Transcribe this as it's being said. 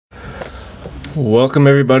Welcome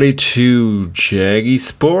everybody to Jaggy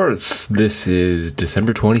Sports. This is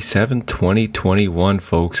December 27th, 2021,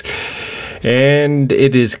 folks. And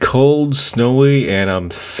it is cold, snowy, and I'm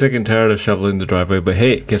sick and tired of shoveling the driveway. But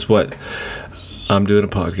hey, guess what? I'm doing a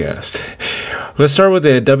podcast. Let's start with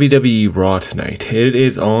the WWE Raw tonight. It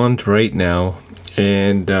is on right now.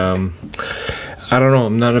 And I don't know,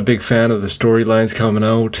 I'm not a big fan of the storylines coming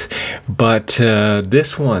out. But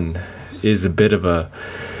this one is a bit of a,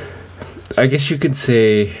 I guess you could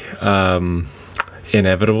say,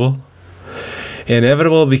 inevitable.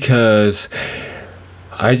 Inevitable because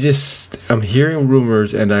I'm hearing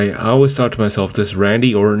rumors, and I always thought to myself, this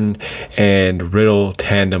Randy Orton and Riddle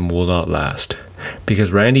tandem will not last,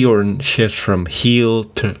 because Randy Orton shifts from heel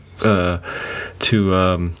to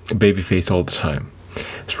babyface all the time.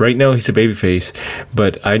 So right now he's a babyface,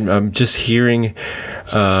 but I'm just hearing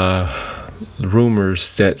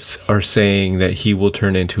rumors that are saying that he will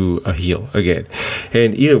turn into a heel again.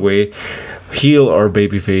 And either way, heel or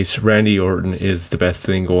babyface, Randy Orton is the best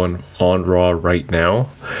thing going on Raw right now.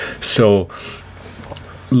 So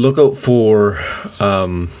look out for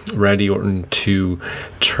Randy Orton to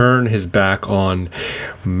turn his back on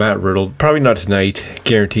Matt Riddle. Probably not tonight,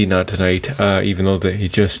 guaranteed not tonight. Even though that he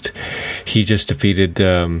just defeated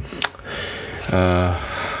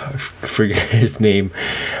forget his name,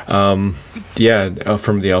 from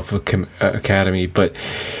the Alpha Academy, but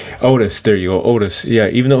Otis, there you go, Otis. Yeah,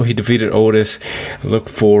 even though he defeated Otis, look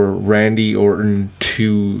for Randy Orton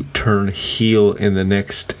to turn heel in the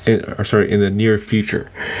near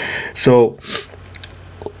future. So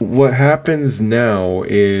what happens now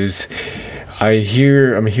is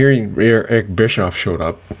I'm hearing Eric Bischoff showed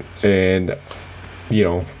up, and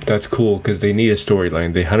that's cool because they need a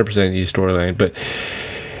storyline. They 100% need a storyline, but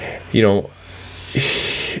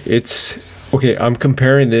it's okay. I'm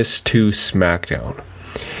comparing this to SmackDown.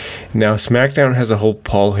 Now, SmackDown has a whole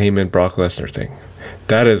Paul Heyman, Brock Lesnar thing.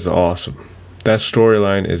 That is awesome. That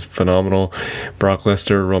storyline is phenomenal. Brock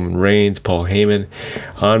Lesnar, Roman Reigns, Paul Heyman,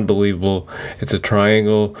 unbelievable. It's a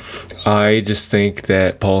triangle. I just think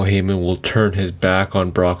that Paul Heyman will turn his back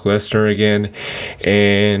on Brock Lesnar again,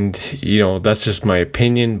 and that's just my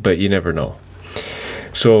opinion, but you never know.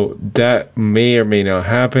 So that may or may not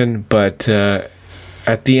happen, but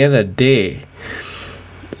at the end of the day,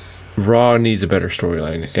 Raw needs a better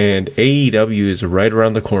storyline, and AEW is right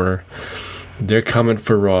around the corner. They're coming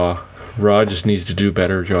for Raw. Raw just needs to do a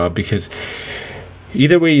better job, because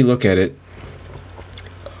either way you look at it,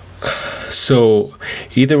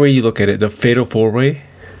 the Fatal 4-Way,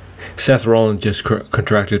 Seth Rollins just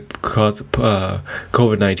contracted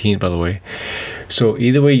COVID-19, by the way. So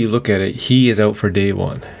either way you look at it, he is out for day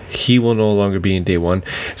one. He will no longer be in day one.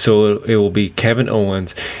 So it will be Kevin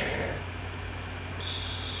Owens,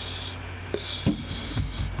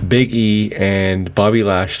 Big E, and Bobby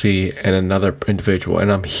Lashley, and another individual.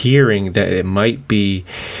 And I'm hearing that it might be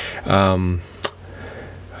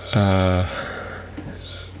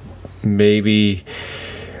maybe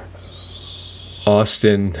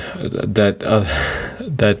Austin.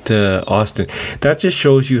 Austin. That just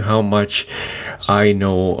shows you how much I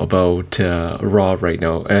know about Raw right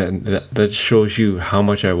now, and that shows you how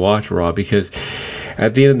much I watch Raw, because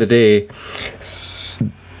at the end of the day,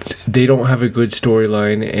 they don't have a good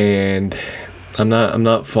storyline, and I'm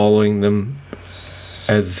not following them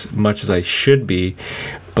as much as I should be,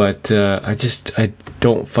 but I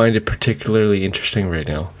don't find it particularly interesting right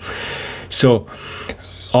now. So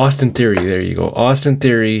Austin Theory, there you go. Austin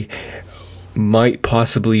Theory might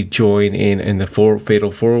possibly join in the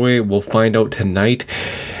Fatal 4-Way. We'll find out tonight.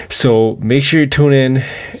 So make sure you tune in,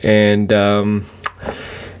 and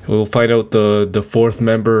we'll find out the fourth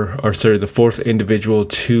individual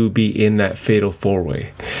to be in that Fatal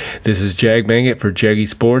 4-Way. This is Jag Mangat for Jaggy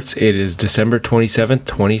Sports. It is December 27th,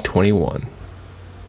 2021.